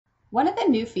One of the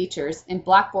new features in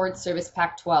Blackboard Service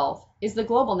Pack 12 is the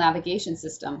Global Navigation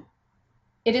System.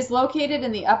 It is located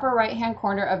in the upper right-hand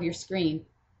corner of your screen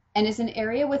and is an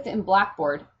area within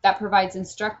Blackboard that provides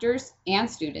instructors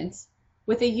and students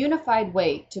with a unified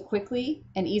way to quickly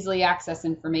and easily access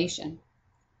information.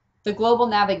 The Global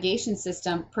Navigation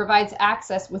System provides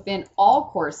access within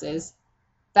all courses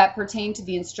that pertain to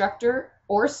the instructor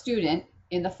or student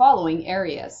in the following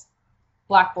areas: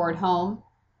 Blackboard Home,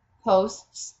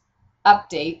 Posts,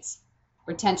 Updates,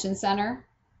 Retention Center,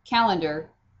 Calendar,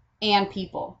 and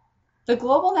People. The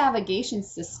Global Navigation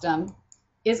System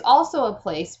is also a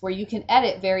place where you can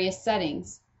edit various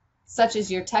settings, such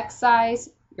as your text size,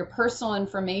 your personal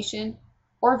information,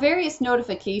 or various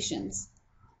notifications,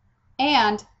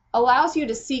 and allows you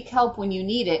to seek help when you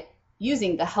need it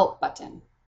using the Help button.